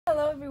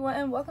Hello everyone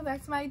and welcome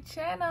back to my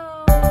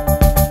channel.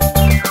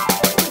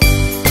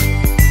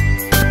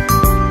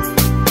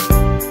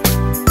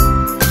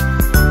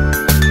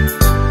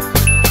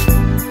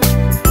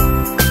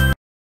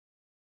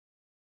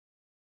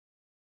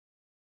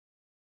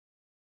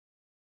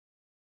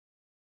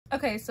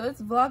 Okay, so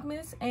it's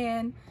Vlogmas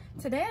and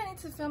today I need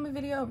to film a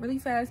video really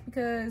fast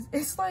because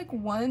it's like I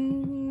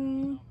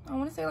want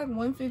to say like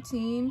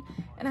 1:15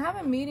 and I have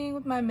a meeting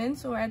with my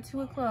mentor at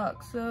 2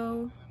 o'clock,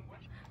 so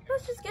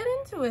let's just get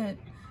into it.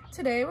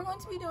 Today we're going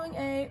to be doing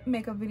a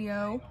makeup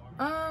video.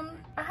 I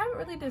haven't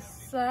really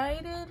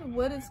decided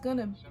what it's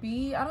gonna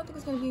be. I don't think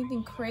it's gonna be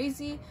anything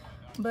crazy,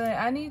 but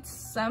I need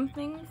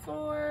something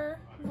for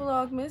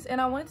Vlogmas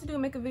and I wanted to do a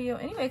makeup video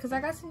anyway because I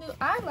got some new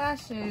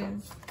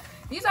eyelashes.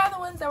 These are the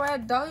ones that were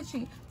at Dollar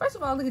Tree. First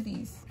of all, look at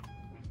these.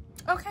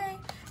 Okay,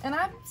 and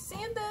I've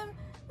seen them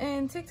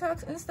in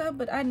TikToks and stuff,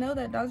 but I know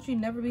that Dollar Tree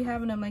never be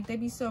having them. Like, they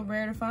be so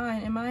rare to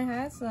find, and mine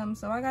had some,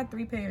 so I got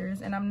 3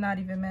 pairs, and I'm not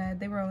even mad.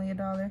 They were only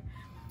 $1.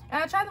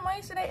 And I tried them on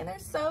yesterday, and they're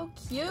so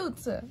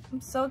cute.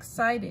 I'm so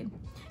excited.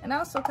 And I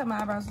also cut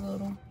my eyebrows a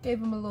little.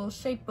 Gave them a little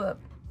shape up.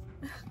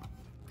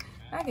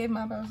 I gave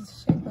my eyebrows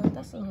a shape up.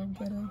 That's a little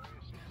ghetto.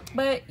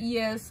 But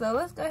yeah, so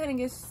let's go ahead and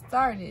get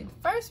started.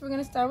 First, we're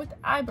gonna start with the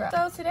eyebrows.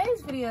 So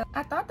today's video,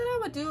 I thought that I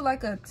would do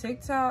like a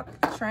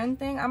TikTok trend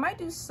thing. I might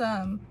do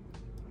some,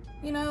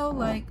 you know,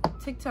 like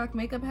TikTok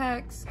makeup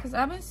hacks, because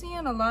I've been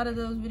seeing a lot of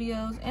those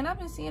videos and I've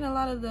been seeing a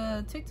lot of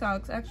the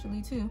TikToks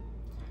actually too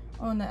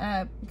on the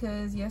app,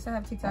 because yes, I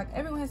have TikTok.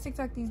 Everyone has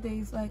TikTok these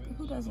days, like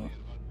who doesn't?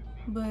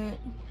 But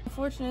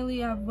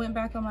unfortunately I went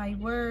back on my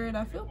word.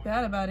 I feel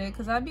bad about it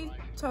because I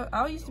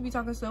used to be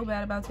talking so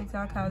bad about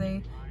TikTok, how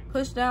they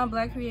push down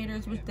black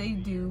creators, which they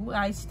do.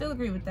 I still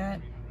agree with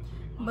that,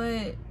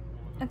 but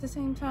at the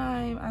same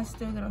time I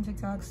still get on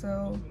TikTok,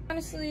 so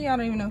honestly I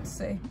don't even know what to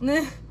say.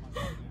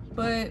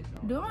 But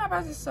doing my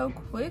eyebrows is so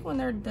quick when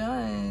they're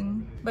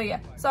done. But yeah,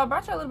 so I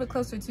brought you a little bit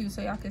closer too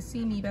so y'all can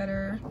see me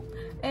better.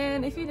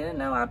 And if you didn't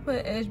know, I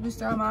put Edge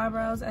Booster on my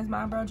eyebrows as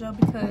my eyebrow gel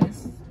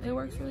because it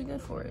works really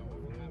good for it.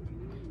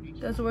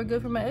 Does it work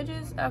good for my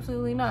edges?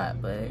 Absolutely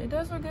not, but it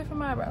does work good for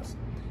my eyebrows.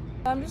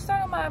 I'm just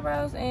starting my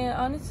eyebrows, and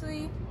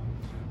honestly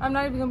I'm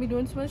not even gonna be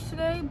doing too much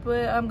today,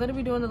 but I'm gonna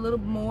be doing a little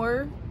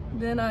more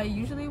than I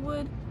usually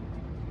would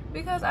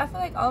because I feel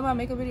like all of my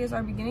makeup videos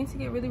are beginning to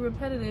get really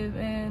repetitive,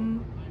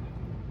 and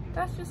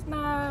that's just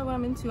not what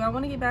I'm into. I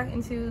want to get back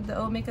into the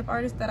old makeup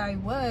artist that I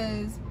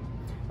was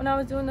when I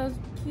was doing those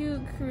cute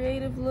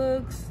creative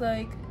looks,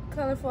 like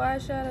colorful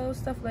eyeshadow,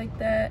 stuff like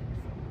that.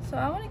 So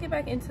I want to get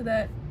back into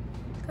that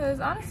because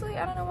honestly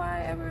I don't know why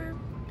I ever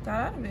got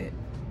out of it.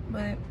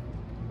 But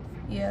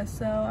yeah,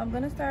 so I'm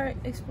gonna start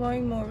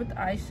exploring more with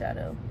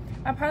eyeshadow.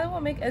 I probably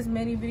won't make as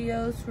many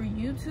videos for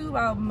YouTube.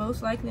 I'll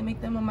most likely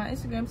make them on my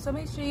Instagram, so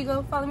make sure you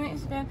go follow me on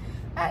Instagram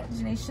at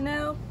Janae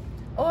Chanel,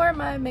 or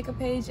my makeup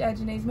page at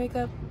Janae's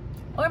Makeup,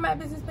 or my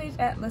business page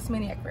at Let's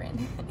Maniac Brand.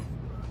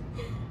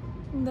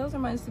 Those are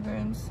my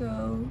Instagrams,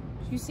 so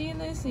if you're seeing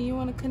this and you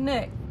want to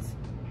connect,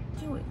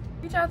 do it.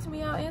 Reach out to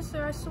me, I'll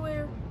answer, I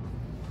swear.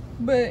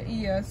 But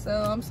yeah, so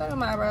I'm starting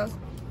my eyebrows.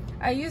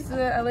 I used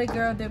the LA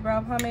Girl Dip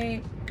Brow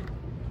Pomade.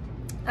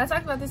 I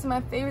talked about this in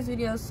my favorites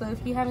video, so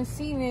if you haven't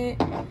seen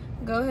it,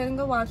 go ahead and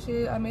go watch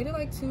it. I made it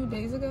like 2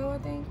 days ago, I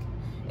think.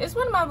 It's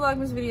one of my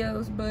Vlogmas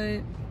videos,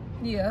 but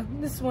yeah,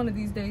 this is one of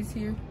these days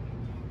here.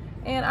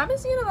 And I've been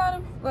seeing a lot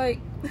of,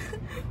 like,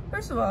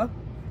 first of all,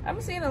 I've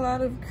been seeing a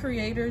lot of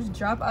creators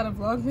drop out of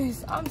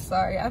Vlogmas. I'm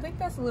sorry, I think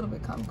that's a little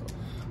bit comical,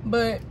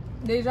 but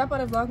they drop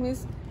out of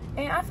Vlogmas,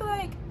 and I feel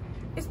like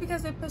it's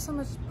because they put so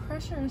much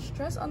pressure and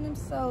stress on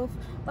themselves.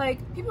 Like,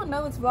 people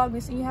know it's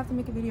Vlogmas and you have to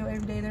make a video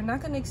every day. They're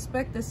not going to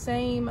expect the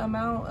same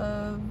amount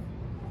of,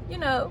 you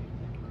know,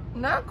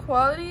 not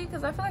quality,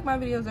 because I feel like my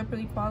videos are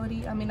pretty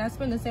quality. I mean, I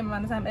spend the same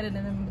amount of time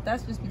editing them, but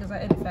that's just because I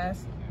edit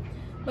fast.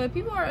 But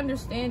people are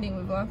understanding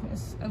with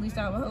Vlogmas, at least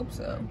I would hope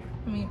so.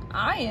 I mean,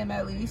 I am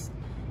at least.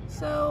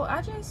 So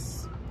I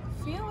just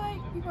feel like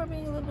people are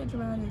being a little bit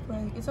dramatic.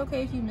 Like, it's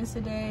okay if you miss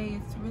a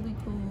day. It's really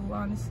cool,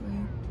 honestly.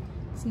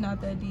 It's not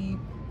that deep.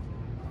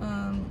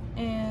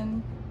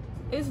 And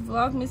it's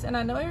Vlogmas, and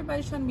I know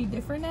everybody's trying to be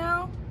different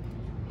now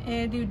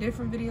and do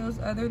different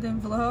videos other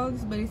than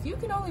vlogs, but if you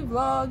can only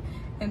vlog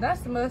and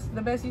that's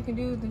the best you can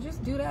do, then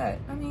just do that.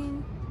 I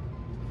mean,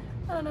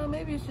 I don't know,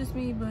 maybe it's just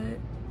me, but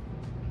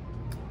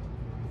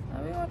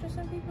I'll be watching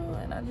some people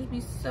and I'll just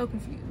be so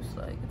confused.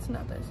 Like, it's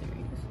not that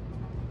serious.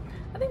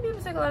 I think people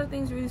take a lot of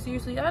things really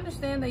seriously. I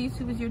understand that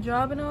YouTube is your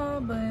job and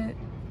all, but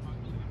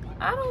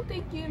I don't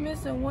think you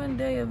missing 1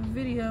 day of a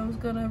video is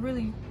gonna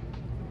really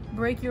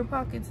break your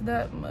pockets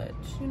that much,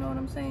 you know what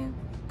I'm saying?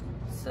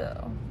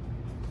 So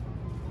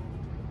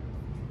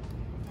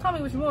call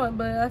me what you want,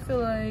 but I feel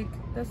like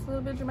that's a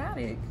little bit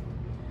dramatic.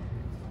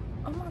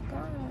 Oh my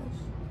gosh,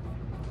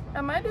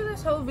 I might do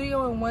this whole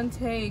video in 1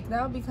 take.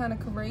 That would be kind of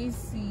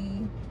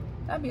crazy.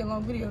 That'd be a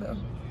long video though,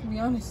 to be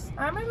honest.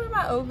 I remember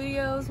my old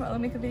videos, my old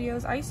makeup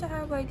videos, I used to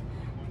have like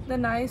the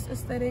nice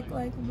aesthetic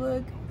like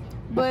look,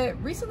 but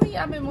recently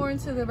I've been more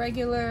into the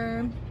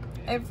regular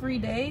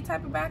everyday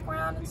type of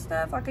background and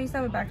stuff. Like I used to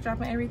have a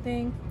backdrop and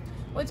everything,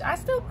 which I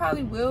still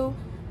probably will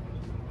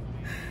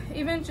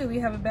eventually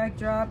have a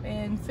backdrop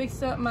and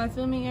fix up my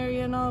filming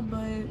area and all,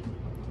 but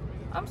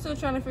I'm still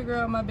trying to figure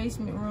out my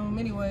basement room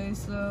anyway,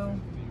 so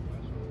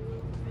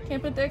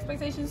can't put the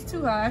expectations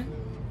too high.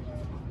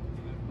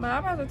 My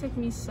eyebrows are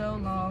taking me so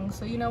long,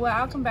 so you know what,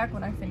 I'll come back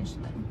when I finish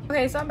them.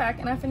 Okay, so I'm back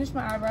and I finished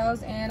my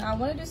eyebrows, and I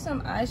want to do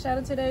some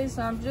eyeshadow today,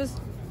 so I'm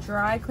just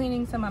dry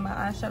cleaning some of my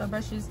eyeshadow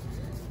brushes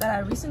that I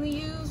recently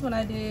used when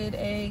I did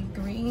a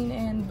green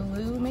and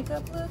blue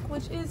makeup look,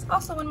 which is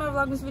also one of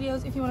my Vlogmas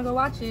videos if you want to go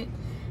watch it.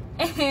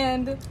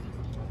 And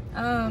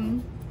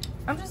I'm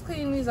just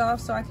cleaning these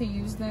off so I can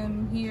use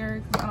them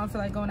here because I don't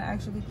feel like going to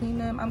actually clean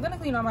them. I'm going to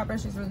clean all my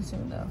brushes really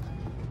soon though.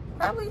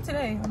 Probably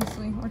today,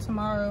 honestly, or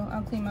tomorrow.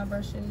 I'll clean my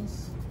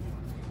brushes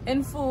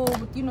in full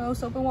with, you know,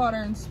 soap and water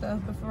and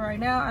stuff. But for right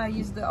now, I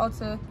use the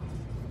Ulta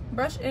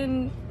brush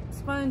and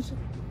sponge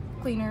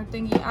cleaner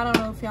thingy. I don't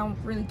know if y'all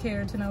really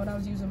care to know what I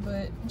was using,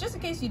 but just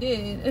in case you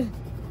did,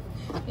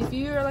 if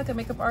you're like a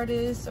makeup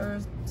artist or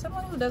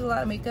someone who does a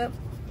lot of makeup,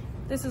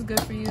 this is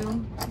good for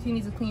you if you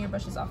need to clean your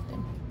brushes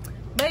often.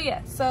 But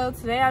yeah, so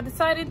today I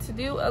decided to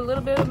do a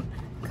little bit of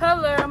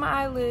color on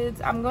my eyelids.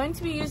 I'm going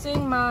to be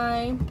using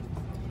my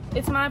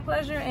It's My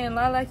Pleasure and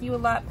Lilac You A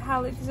Lot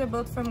palette. These are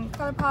both from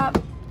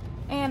ColourPop,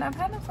 and I've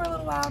had them for a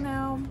little while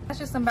now. That's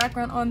just some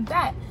background on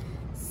that.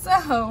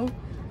 So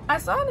I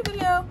saw in the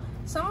video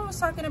someone was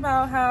talking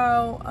about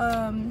how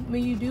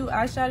when you do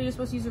eyeshadow you're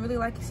supposed to use a really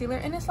light concealer,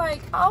 and it's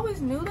like I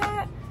always knew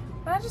that,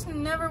 but I just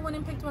never went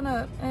and picked one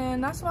up,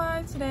 and that's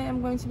why today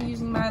I'm going to be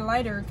using my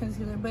lighter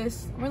concealer, but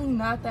it's really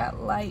not that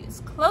light. It's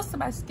close to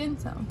my skin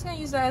tone. I'm gonna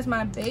use that as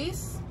my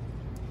base,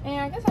 and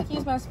I guess I can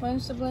use my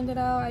sponge to blend it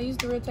out. I used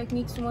the Real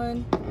Techniques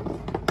one.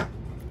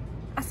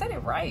 I said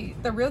it right,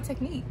 the Real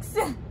Techniques.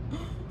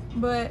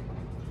 But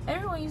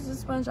everyone uses a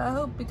sponge, I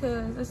hope,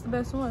 because it's the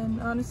best one.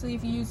 Honestly,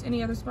 if you use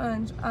any other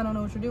sponge, I don't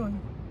know what you're doing.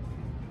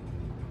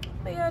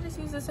 But yeah, I just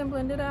use this and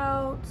blend it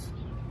out.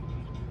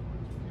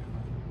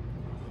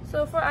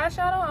 So for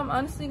eyeshadow, I'm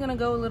honestly gonna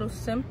go a little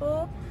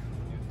simple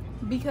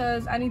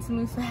because I need to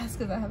move fast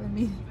because I have a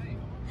meeting.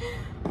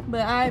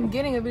 But I'm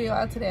getting a video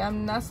out today.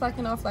 I'm not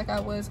slacking off like I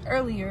was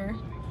earlier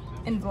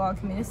in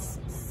Vlogmas.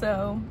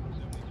 So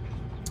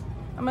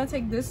I'm gonna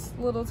take this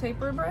little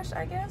taper brush,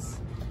 I guess.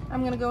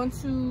 I'm gonna go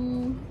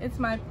into It's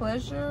My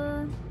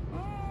Pleasure.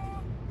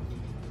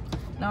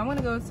 No, I'm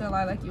gonna go into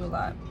Lilac You A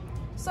Lot.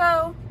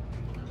 So,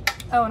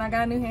 oh, and I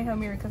got a new handheld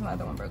mirror because my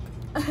other one broke.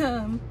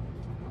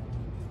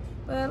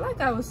 But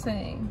like I was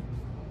saying,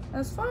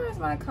 as far as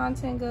my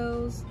content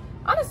goes,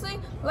 honestly,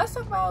 let's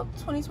talk about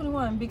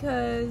 2021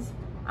 because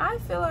I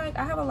feel like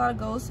I have a lot of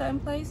goals set in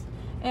place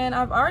and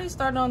I've already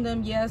started on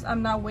them. Yes,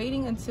 I'm not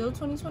waiting until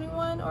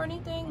 2021 or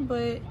anything,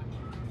 but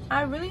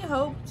I really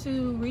hope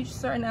to reach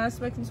certain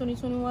aspects in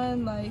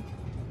 2021. Like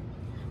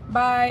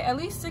by at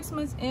least 6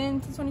 months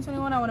into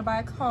 2021, I want to buy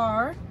a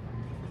car.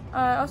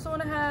 I also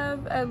want to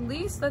have at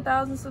least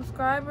 1,000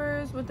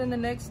 subscribers within the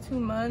next 2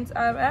 months.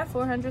 I'm at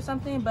 400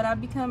 something, but I've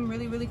become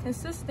really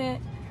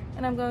consistent,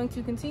 and I'm going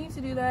to continue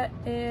to do that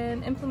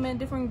and implement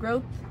different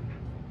growth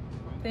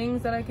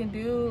things that I can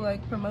do,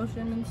 like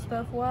promotion and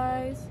stuff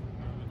wise.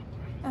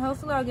 And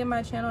hopefully I'll get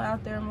my channel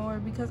out there more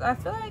because I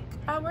feel like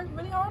I work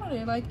really hard on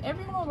it. Like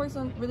everyone works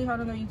really hard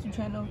on their YouTube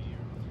channel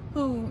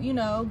who, you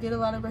know, get a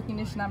lot of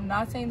recognition. I'm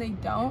not saying they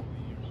don't,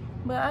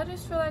 but I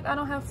just feel like I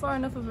don't have far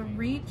enough of a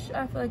reach.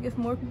 I feel like if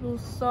more people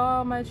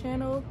saw my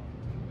channel,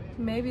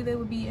 maybe they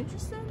would be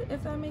interested,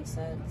 if that makes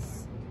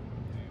sense.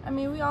 I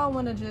mean, we all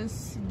want to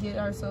just put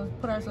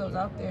ourselves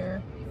out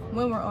there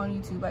when we're on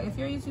YouTube. Like if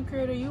you're a YouTube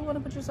creator, you want to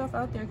put yourself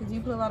out there because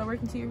you put a lot of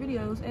work into your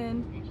videos,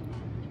 and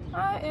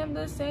I am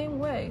the same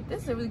way.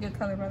 This is a really good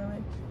color, by the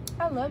way.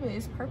 I love it.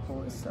 It's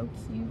purple. It's so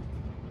cute.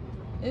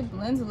 It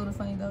blends a little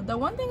funny though. The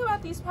one thing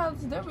about these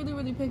palettes, they're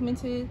really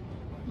pigmented,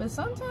 but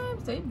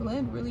sometimes they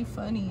blend really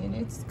funny and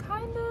it's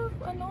kind of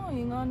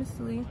annoying,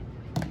 honestly.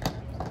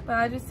 But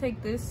I just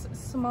take this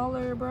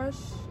smaller brush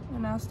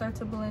and I'll start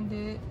to blend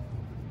it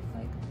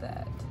like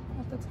that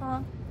at the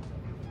top.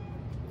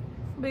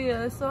 But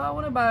yeah, so I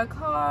want to buy a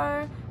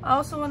car. I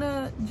also want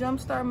to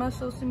jumpstart my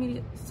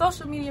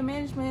social media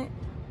management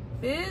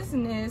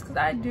business because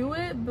I do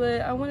it,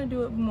 but I want to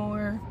do it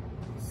more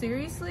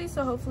seriously.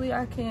 So hopefully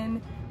I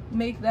can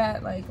make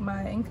that like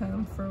my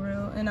income for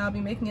real, and I'll be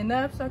making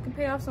enough so I can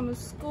pay off some of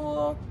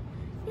school.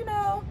 You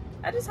know,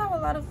 I just have a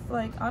lot of,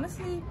 like,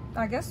 honestly,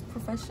 I guess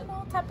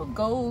professional type of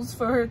goals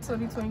for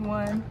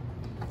 2021,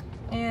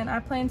 and I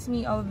plan to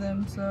meet all of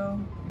them. So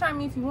try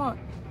me if you want.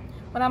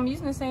 But I'm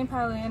using the same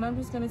palette, and I'm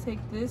just gonna take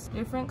this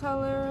different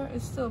color.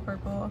 It's still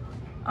purple.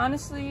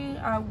 Honestly,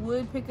 I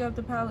would pick up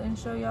the palette and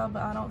show y'all,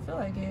 but I don't feel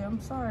like it. I'm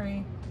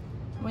sorry.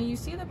 When you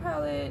see the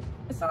palette,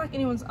 it's not like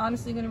anyone's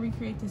honestly gonna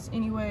recreate this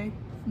anyway.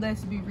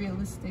 Let's be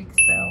realistic.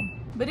 So,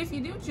 but if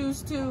you do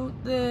choose to,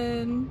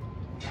 then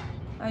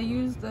I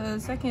use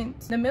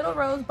the middle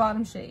rose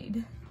bottom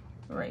shade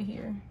right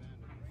here,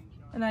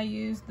 and I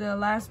use the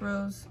last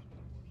rose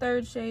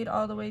third shade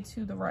all the way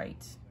to the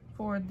right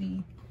for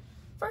the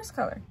first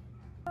color.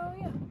 So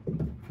yeah,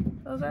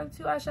 those are the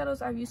 2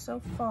 eyeshadows I've used so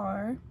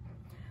far.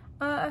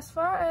 As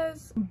far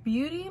as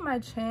beauty, my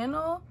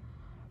channel,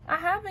 I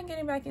have been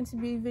getting back into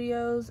beauty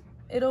videos.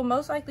 It'll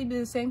most likely be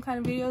the same kind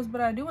of videos,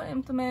 but I do want to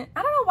implement,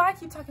 I don't know why I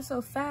keep talking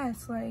so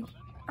fast, like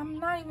I'm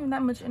not even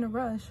that much in a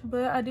rush,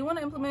 but I do want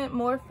to implement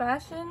more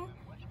fashion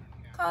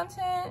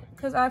content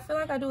because I feel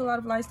like I do a lot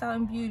of lifestyle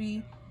and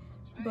beauty,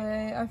 but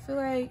I feel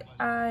like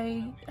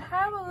I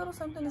have a little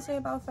something to say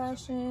about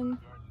fashion,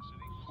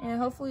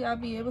 and hopefully I'll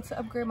be able to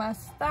upgrade my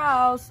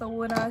style so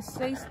when I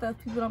say stuff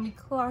people don't be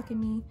clocking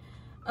me.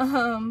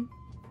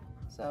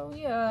 So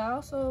yeah, I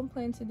also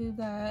plan to do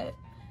that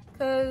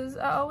because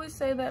I always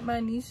say that my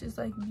niche is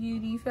like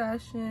beauty,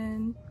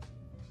 fashion,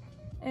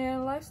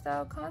 and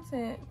lifestyle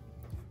content,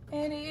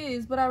 and it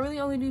is, but I really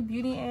only do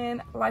beauty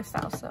and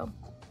lifestyle, so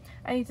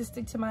I need to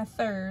stick to my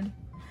third.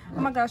 Oh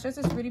my gosh, there's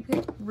this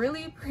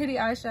really pretty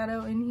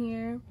eyeshadow in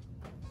here.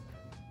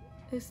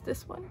 It's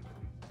this one,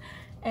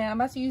 and I'm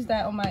about to use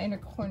that on my inner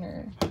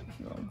corner if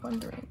you were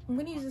wondering. I'm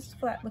gonna use this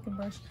flat looking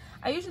brush.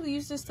 I usually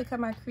use this to cut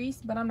my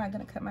crease, but I'm not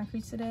gonna cut my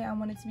crease today. I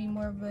want it to be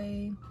more of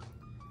a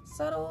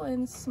subtle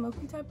and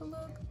smoky type of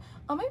look.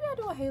 Oh, maybe I'll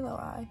do a halo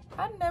eye.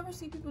 I never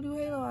see people do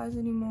halo eyes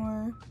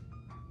anymore.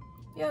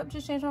 Yep,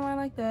 just changed my mind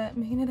like that,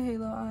 making it a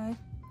halo eye.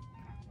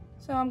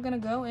 So I'm gonna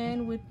go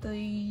in with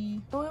the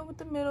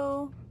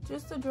middle,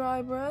 just a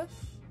dry brush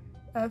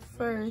at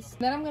first.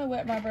 Then I'm gonna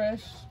wet my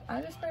brush.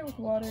 I just spray with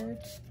water.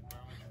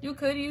 You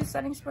could use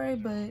setting spray,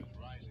 but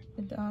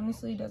it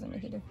honestly doesn't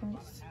make a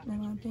difference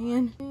in my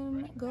opinion.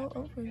 And go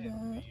over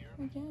that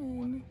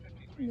again.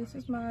 This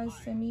is my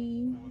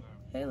semi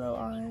halo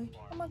eye.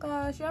 Oh my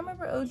gosh, y'all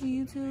remember OG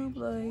YouTube?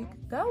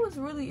 Like, that was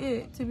really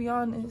it, to be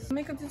honest.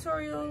 Makeup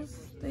tutorials,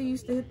 they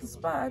used to hit the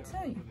spot, I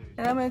tell you.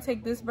 And I'm gonna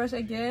take this brush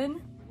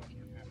again,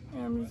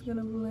 and I'm just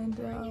gonna blend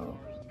out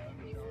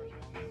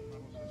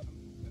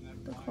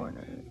the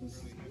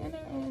corners, inner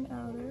and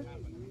outer.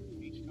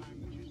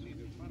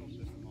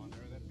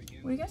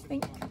 What do you guys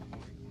think?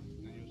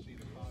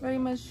 Very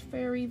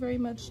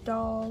much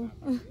doll.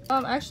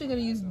 I'm actually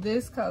gonna use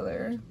this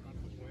color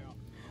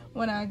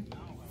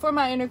for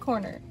my inner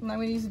corner. I'm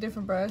gonna use a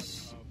different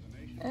brush.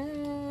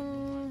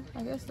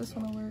 I guess this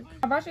one will work.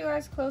 I brought you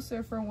guys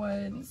closer for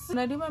once. When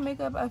I do my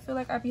makeup, I feel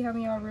like I be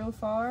having y'all real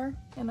far,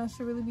 and I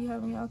should really be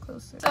having y'all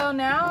closer. So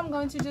now I'm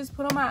going to just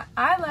put on my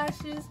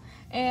eyelashes,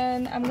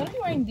 and I'm gonna be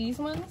wearing these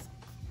ones,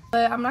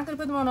 but I'm not gonna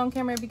put them on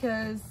camera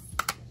because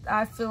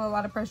I feel a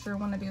lot of pressure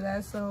when I do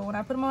that. So when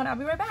I put them on, I'll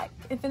be right back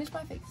and finish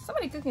my face.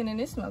 Somebody cooking and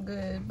it smells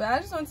good. But I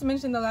just wanted to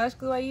mention the lash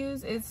glue I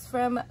use. It's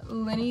from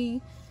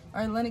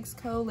Lennox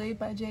Co. Laid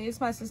by Jay.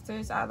 It's my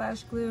sister's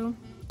eyelash glue,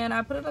 and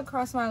I put it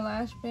across my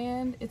lash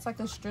band. It's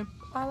like a strip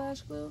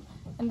eyelash glue,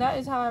 and that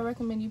is how I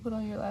recommend you put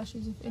on your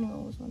lashes, if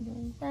anyone was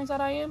wondering. Turns out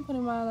I am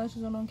putting my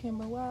eyelashes on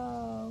camera.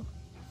 Wow,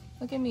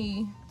 look at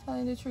me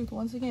telling the truth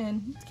once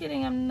again. Just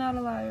kidding, I'm not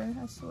a liar,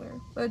 I swear.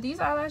 But the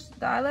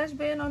eyelash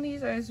band on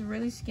these is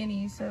really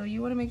skinny, so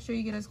you want to make sure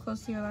you get as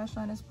close to your lash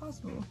line as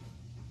possible.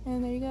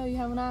 And there you go, you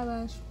have an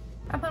eyelash.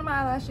 I put on my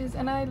eyelashes,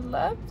 and I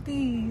love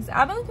these.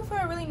 I've been looking for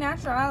a really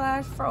natural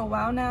eyelash for a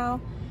while now,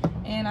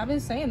 and I've been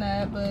saying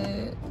that, but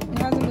it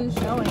hasn't been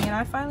showing, and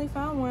I finally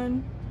found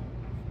one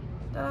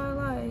that I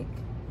like.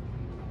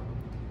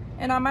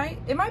 And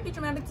it might be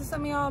dramatic to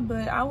some of y'all,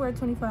 but I wear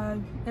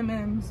 25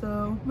 mm,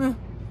 so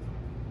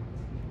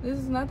this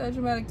is not that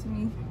dramatic to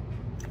me.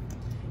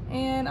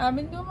 And I've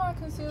been doing my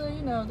concealer,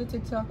 you know, the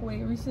TikTok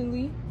way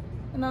recently,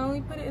 and I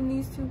only put it in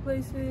these 2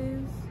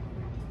 places.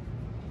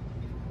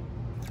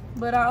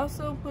 But I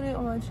also put it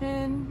on my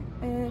chin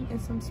and in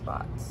some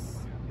spots,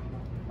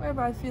 wherever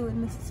I feel it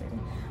necessary.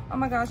 Oh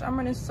my gosh, I'm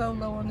running so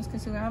low on this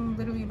concealer. I'm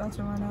literally about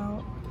to run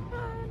out.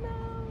 I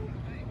know,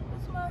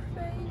 it's my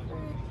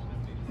favorite.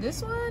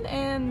 This one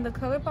and the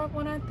ColourPop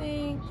one, I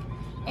think,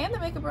 and the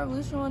Makeup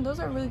Revolution one, those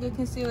are really good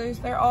concealers.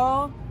 They're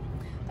all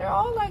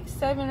like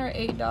 $7 or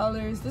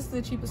 $8. This is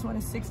the cheapest one,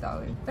 is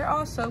 $6. They're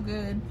all so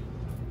good.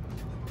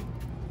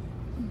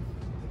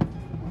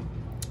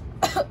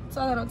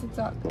 Saw that on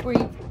TikTok, where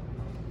you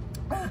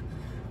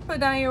put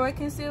down your wet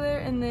concealer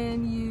and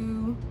then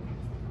you,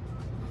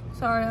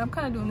 sorry, I'm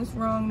kind of doing this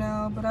wrong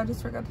now, but I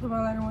just forgot to put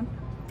my lighter on.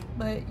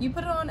 But you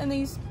put it on and then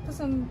you put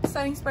some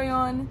setting spray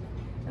on,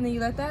 and then you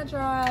let that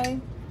dry.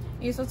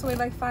 You're supposed to wait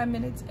like 5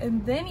 minutes,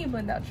 and then you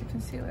blend out your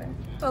concealer.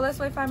 So let's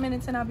wait 5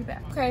 minutes and I'll be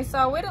back. Okay, so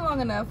I waited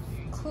long enough,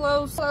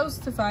 close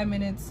to 5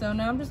 minutes. So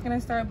now I'm just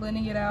gonna start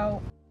blending it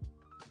out.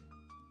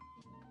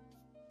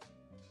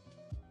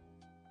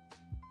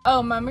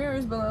 Oh, my mirror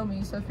is below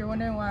me, so if you're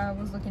wondering why I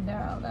was looking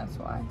down, that's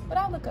why. But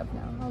I'll look up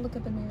now. I'll look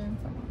at the mirror in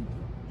front of me.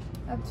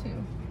 I have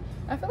 2.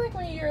 I feel like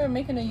when you're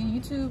making a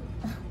YouTube,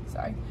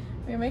 sorry,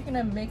 when you're making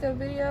a makeup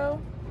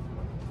video,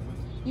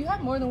 you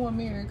have more than one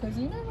mirror, because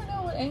you never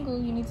know what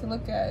angle you need to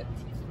look at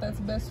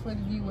that's best for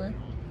the viewer.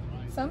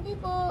 Some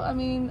people, I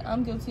mean,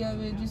 I'm guilty of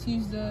it, just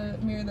use the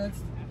mirror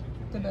that's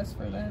the best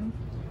for them,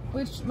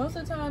 which most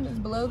of the time is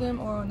below them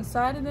or on the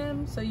side of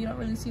them, so you don't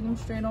really see them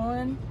straight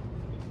on.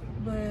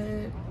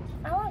 But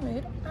I love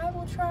it. I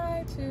will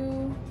try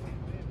to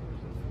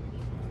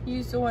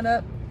use the one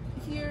up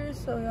here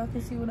so y'all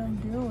can see what I'm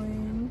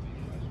doing,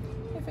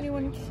 if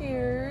anyone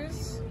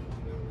cares.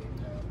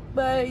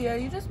 But yeah,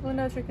 you just blend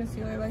out your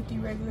concealer like you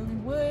regularly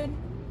would,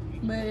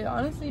 but it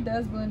honestly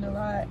does blend a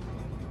lot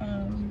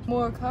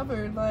more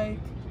covered. Like,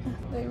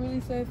 they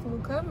really say full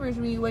coverage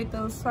when you wait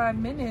those 5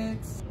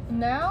 minutes.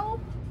 Now,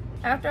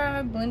 after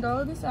I blend all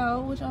of this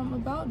out, which I'm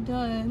about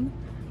done,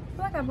 I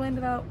feel like I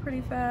blended out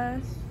pretty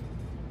fast.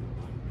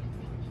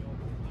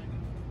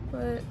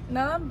 But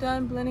now I'm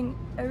done blending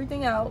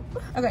everything out.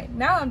 Okay,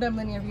 now I'm done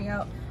blending everything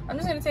out. I'm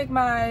just gonna take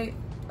my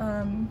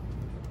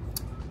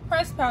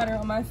pressed powder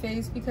on my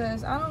face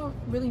because I don't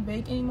really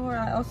bake anymore.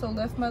 I also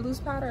left my loose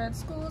powder at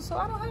school, so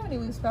I don't have any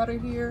loose powder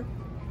here.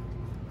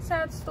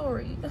 Sad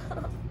story.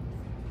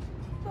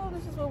 So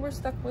this is what we're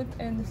stuck with,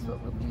 and this is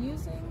what we'll be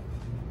using.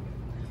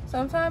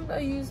 Sometimes I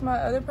use my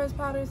other pressed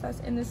powders that's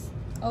in this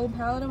old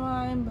palette of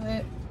mine, but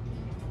I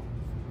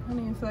don't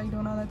even feel like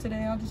doing all that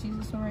today. I'll just use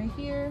this one right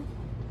here.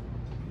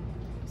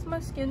 It's my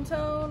skin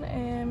tone,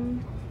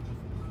 and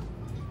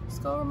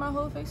just go over my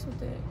whole face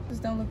with it.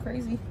 Just don't look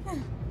crazy.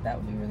 That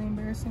would be really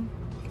embarrassing.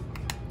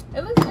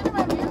 It looks good in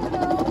my mirror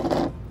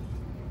though.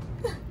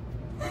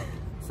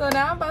 So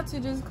now I'm about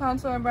to just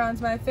contour and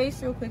bronze my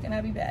face real quick, and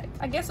I'll be back.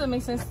 I guess it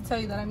makes sense to tell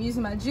you that I'm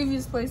using my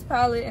Juvia's Place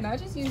palette, and I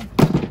just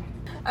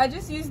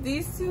use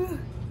these two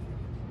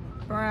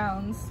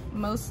browns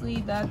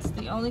mostly. That's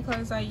the only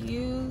colors I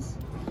use,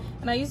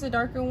 and I use a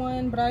darker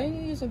one, but I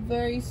only use a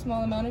very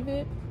small amount of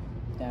it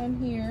down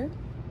here.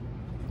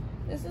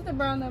 This is the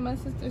brown that my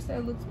sister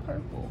said looks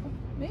purple.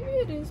 Maybe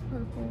it is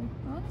purple,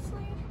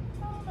 honestly,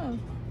 I don't know.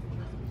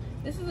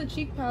 This is a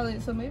cheek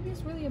palette, so maybe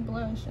it's really a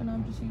blush, and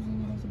I'm just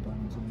using it as a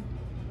bronzer.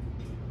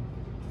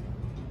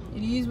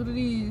 It is what it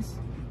is.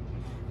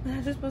 I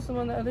just put some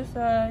on the other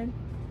side.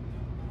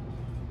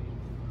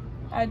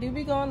 I do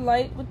be going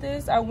light with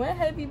this. I went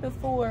heavy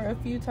before a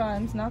few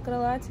times, not gonna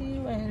lie to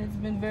you, and it's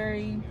been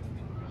very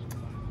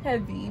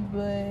heavy,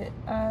 but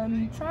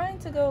I'm trying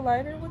to go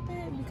lighter with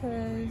it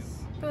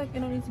because I feel like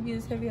it don't need to be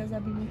as heavy as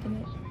I've been making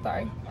it.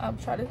 Sorry, I'll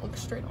try to look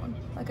straight on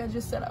like I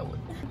just said I would.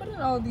 Put it in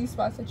all of these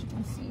spots that you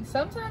can see.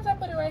 Sometimes I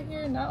put it right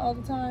here, not all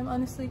the time,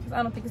 honestly, because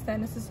I don't think it's that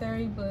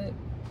necessary, but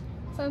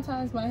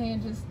sometimes my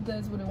hand just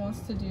does what it wants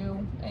to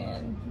do,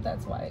 and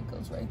that's why it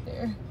goes right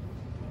there.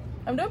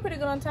 I'm doing pretty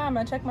good on time.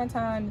 I checked my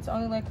time. It's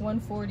only like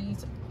 1:40.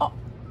 So, oh,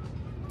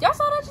 y'all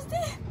saw what I just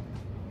did?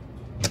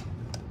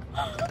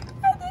 I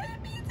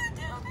didn't mean to do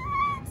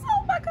that.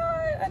 Oh my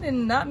god, I did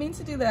not mean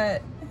to do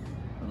that.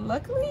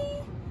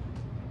 Luckily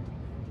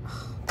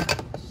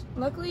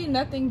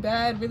nothing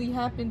bad really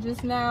happened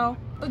just now.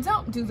 But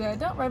don't do that.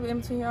 Don't rub it in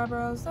between your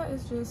eyebrows. That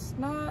is just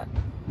not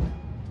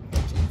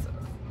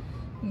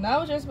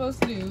what you're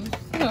supposed to do.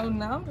 So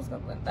now I'm just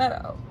gonna blend that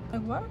out.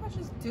 Like, why did I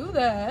just do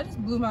that? I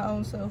just blew my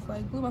own self,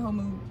 like blew my whole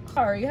mood.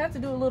 Sorry, you had to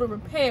do a little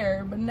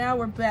repair, but now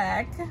we're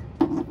back.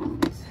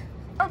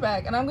 We're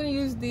back, and I'm gonna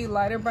use the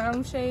lighter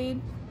brown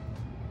shade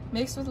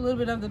mixed with a little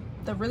bit of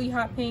the really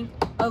hot pink,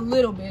 a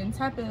little bit, and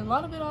tap it a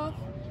lot of it off,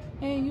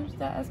 and use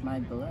that as my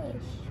blush.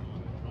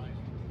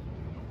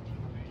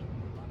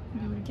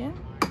 Do it again.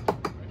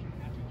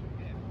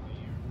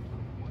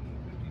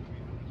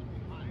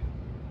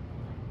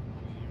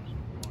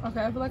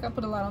 Okay, I feel like I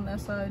put a lot on that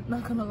side,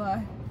 not gonna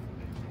lie.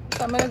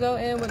 So I'm gonna go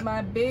in with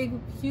my big,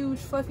 huge,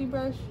 fluffy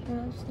brush,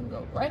 and I'm just gonna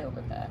go right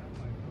over that.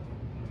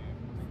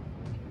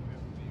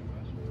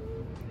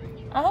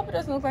 I hope it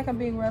doesn't look like I'm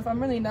being rough.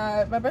 I'm really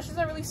not. My brushes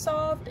are really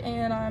soft,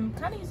 and I'm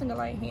kind of using a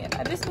light hand.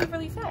 I just move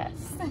really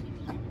fast.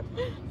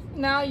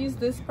 Now I use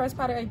this pressed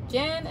powder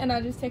again, and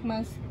I just take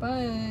my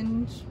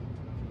sponge,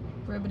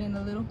 rub it in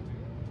a little,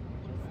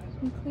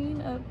 and clean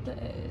up the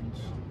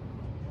edge.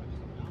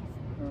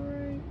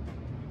 Right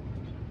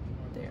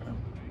there.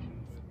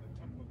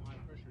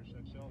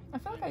 I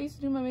feel like I used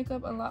to do my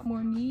makeup a lot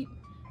more neat,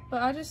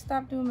 but I just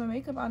stopped doing my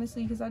makeup,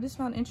 honestly, because I just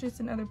found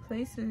interest in other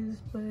places.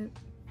 But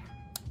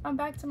I'm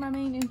back to my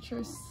main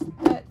interest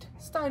that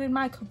started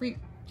my career.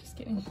 Just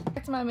kidding.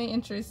 Back to my main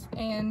interest,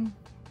 and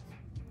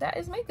that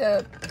is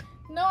makeup.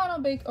 No, I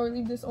don't bake or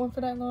leave this on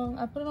for that long.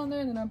 I put it on there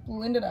and then I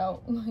blend it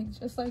out, like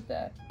just like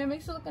that. It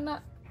makes it look and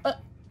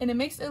it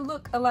makes it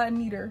look a lot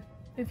neater.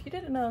 If you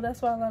didn't know,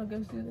 that's why a lot of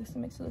girls do this. It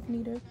makes it look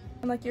neater,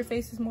 and like your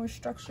face is more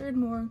structured,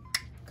 more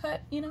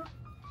cut, you know.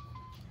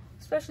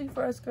 Especially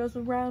for us girls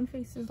with round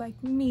faces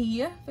like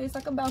me, face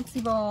like a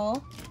bouncy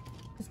ball.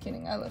 Just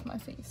kidding, I love my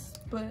face,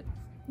 but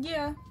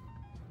yeah,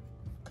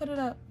 cut it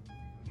up.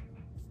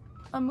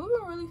 I'm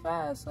moving really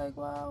fast, like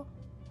wow.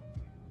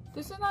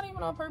 This is not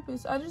even on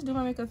purpose. I just do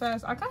my makeup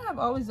fast. I kind of have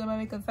always done my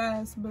makeup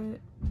fast, but it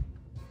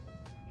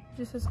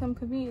just has come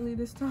conveniently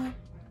this time.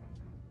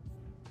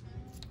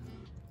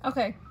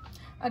 Okay,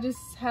 I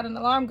just had an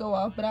alarm go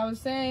off, but I was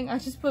saying I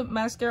just put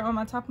mascara on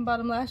my top and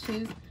bottom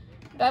lashes.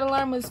 That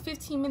alarm was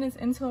 15 minutes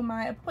until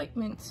my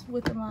appointment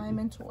with my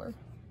mentor,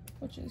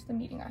 which is the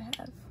meeting I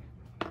have.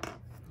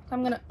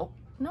 I'm gonna, oh,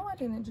 no, I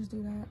didn't just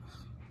do that.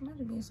 I'm not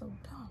being so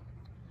dumb.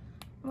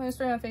 I'm gonna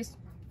spray my face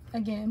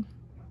again.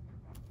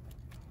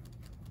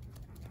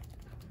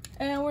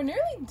 And we're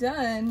nearly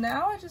done.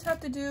 Now I just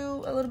have to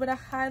do a little bit of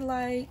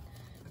highlight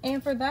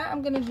And for that,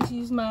 I'm gonna just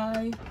use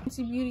my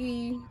Fenty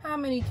Beauty How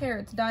Many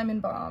Carats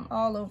Diamond Balm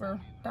all over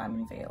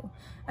Diamond Veil.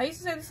 I used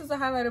to say this is a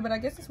highlighter, but I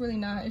guess it's really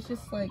not. It's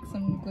just like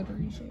some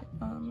glittery shit.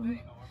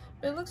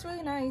 But it looks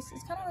really nice.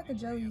 It's kind of like a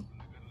jelly.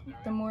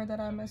 The more that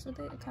I mess with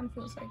it, it kind of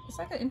feels like it's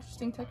like an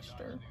interesting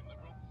texture.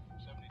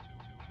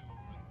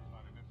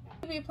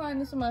 I'll be applying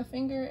this on my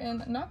finger, and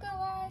not gonna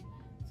lie,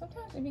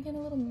 sometimes it be getting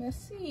a little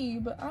messy,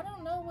 but I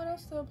don't know what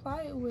else to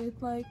apply it with.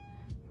 Like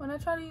when I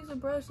try to use a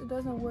brush, it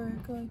doesn't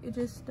work. Like it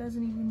just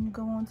doesn't even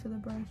go onto the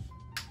brush.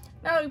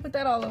 Now we put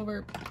that all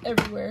over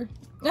everywhere.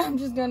 I'm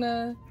just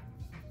gonna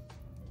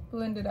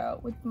blend it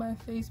out with my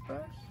face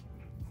brush,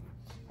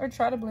 or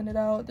try to blend it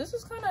out. This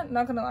is kind of,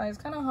 not gonna lie, it's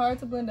kind of hard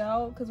to blend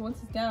out because once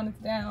it's down, it's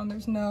down.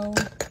 There's no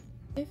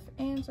if,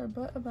 ands, or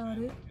but about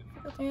it.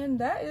 And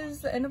that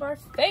is the end of our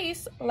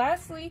face.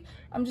 Lastly,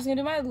 I'm just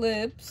gonna do my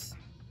lips.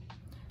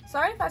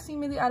 Sorry if I seem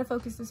really out of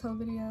focus this whole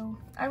video.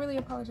 I really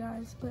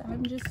apologize, but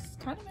I'm just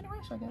kind of in a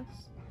rush, I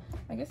guess.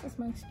 I guess that's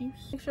my excuse.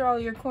 Make sure all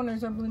your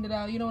corners are blended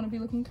out. You don't want to be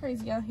looking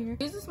crazy out here.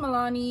 Use this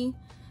Milani.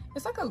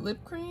 It's like a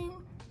lip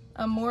cream.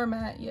 A more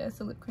matte, yeah,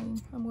 it's a lip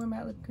cream. A more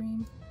matte lip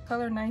cream.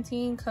 Color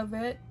 19,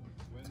 Covet.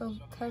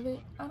 Covet?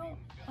 I don't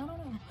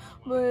know.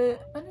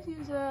 But I just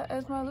use that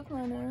as my lip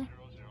liner,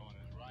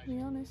 to be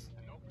honest.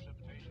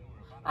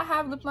 I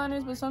have lip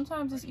liners, but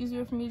sometimes it's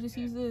easier for me to just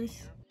use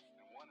this.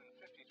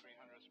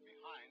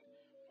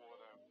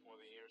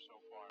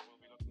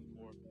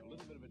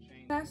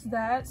 That's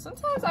that.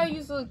 Sometimes I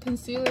use a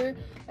concealer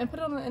and put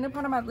it on the inner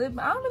part of my lip,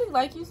 but I don't really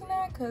like using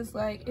that because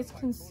like it's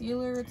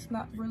concealer, it's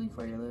not really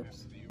for your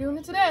lips. I'm doing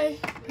it today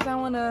because I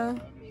want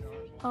a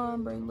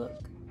ombre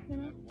look, you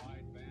know.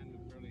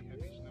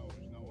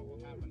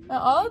 And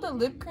all of the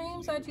lip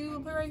creams that you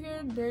put right here,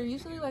 they're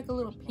usually like a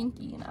little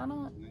pinky, and I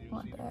don't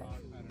want that,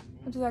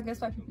 which is I guess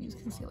why people use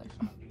concealer.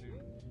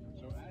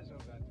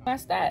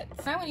 That's that.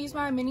 Now I'm gonna use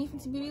my mini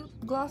Fenty Beauty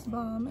gloss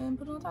bomb and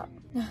put it on top.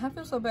 I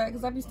feel so bad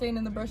because I be staying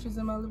in the brushes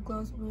in my lip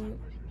gloss, but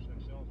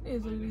it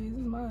is what it is.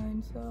 It's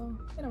mine, so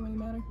it don't really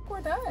matter.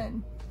 We're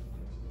done.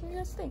 What do you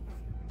guys think?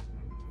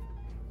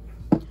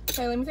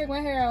 Okay, let me take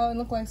my hair out and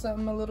look like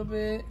something a little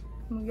bit.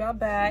 Move y'all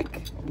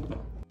back.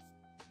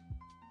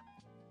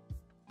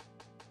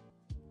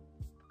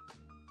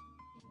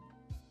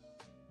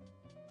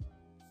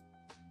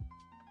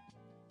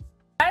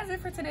 That's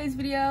it for today's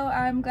video.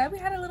 I'm glad we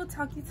had a little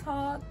talky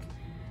talk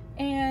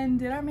and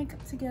did our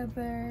makeup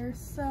together.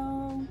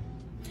 So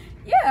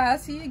yeah, I'll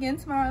see you again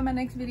tomorrow in my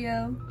next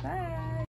video. Bye.